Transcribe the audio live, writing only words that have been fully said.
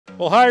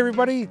Well, hi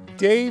everybody,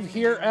 Dave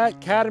here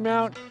at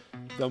Catamount.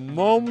 The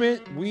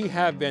moment we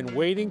have been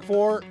waiting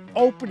for,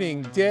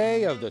 opening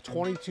day of the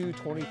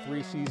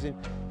 22-23 season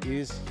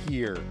is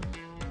here.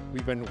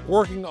 We've been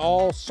working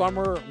all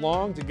summer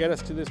long to get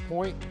us to this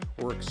point.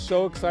 We're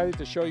so excited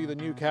to show you the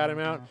new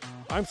Catamount.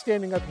 I'm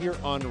standing up here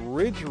on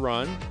Ridge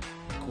Run.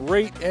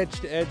 Great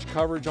edge-to-edge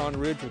coverage on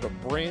Ridge with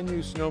a brand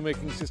new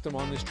snowmaking system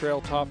on this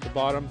trail top to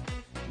bottom.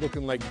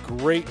 Looking like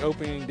great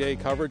opening day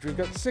coverage. We've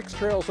got 6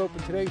 trails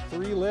open today,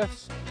 3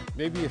 lifts,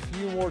 maybe a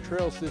few more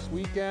trails this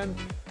weekend.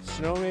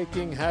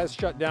 Snowmaking has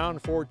shut down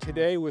for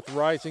today with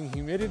rising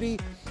humidity.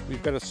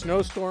 We've got a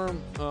snowstorm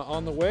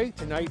on the way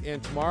tonight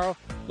and tomorrow.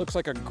 Looks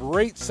like a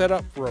great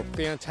setup for a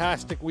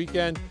fantastic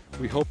weekend.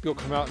 We hope you'll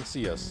come out and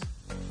see us.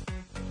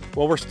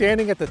 Well, we're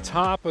standing at the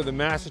top of the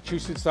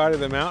Massachusetts side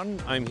of the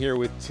mountain. I'm here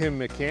with Tim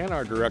McCann,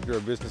 our Director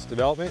of Business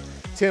Development.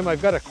 Tim,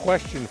 I've got a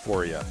question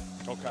for you.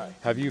 Okay.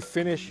 Have you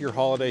finished your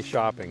holiday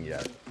shopping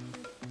yet?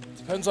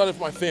 Depends on if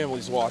my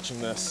family's watching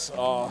this.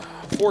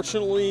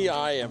 Fortunately,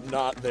 I am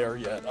not there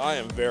yet. I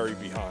am very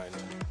behind.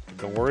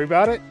 Don't worry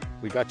about it.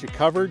 We got you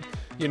covered.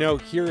 You know,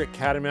 here at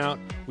Catamount,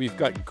 we've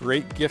got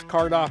great gift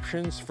card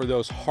options for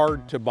those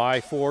hard to buy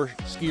for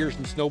skiers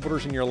and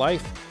snowboarders in your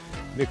life.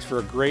 Makes for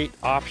a great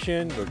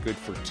option. They're good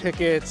for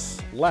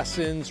tickets,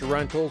 lessons,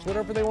 rentals,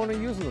 whatever they want to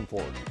use them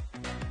for.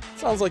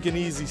 Sounds like an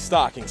easy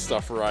stocking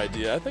stuffer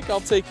idea. I think I'll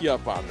take you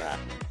up on that.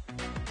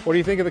 What do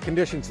you think of the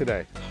conditions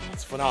today?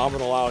 It's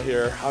phenomenal out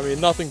here. I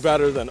mean, nothing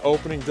better than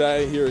opening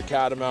day here at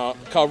Catamount.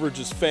 Coverage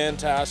is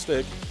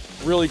fantastic.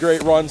 Really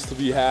great runs to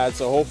be had.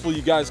 So hopefully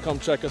you guys come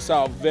check us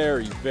out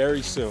very,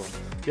 very soon.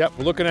 Yep,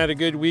 we're looking at a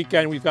good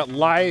weekend. We've got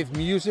live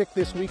music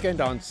this weekend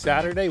on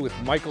Saturday with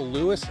Michael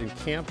Lewis and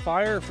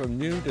Campfire from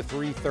noon to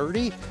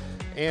 3:30.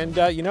 And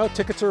you know,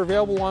 tickets are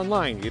available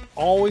online. It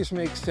always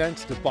makes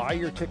sense to buy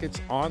your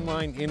tickets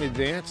online in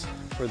advance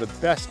for the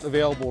best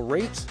available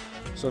rates.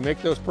 So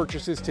make those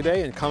purchases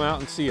today and come out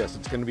and see us.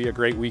 It's going to be a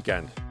great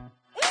weekend.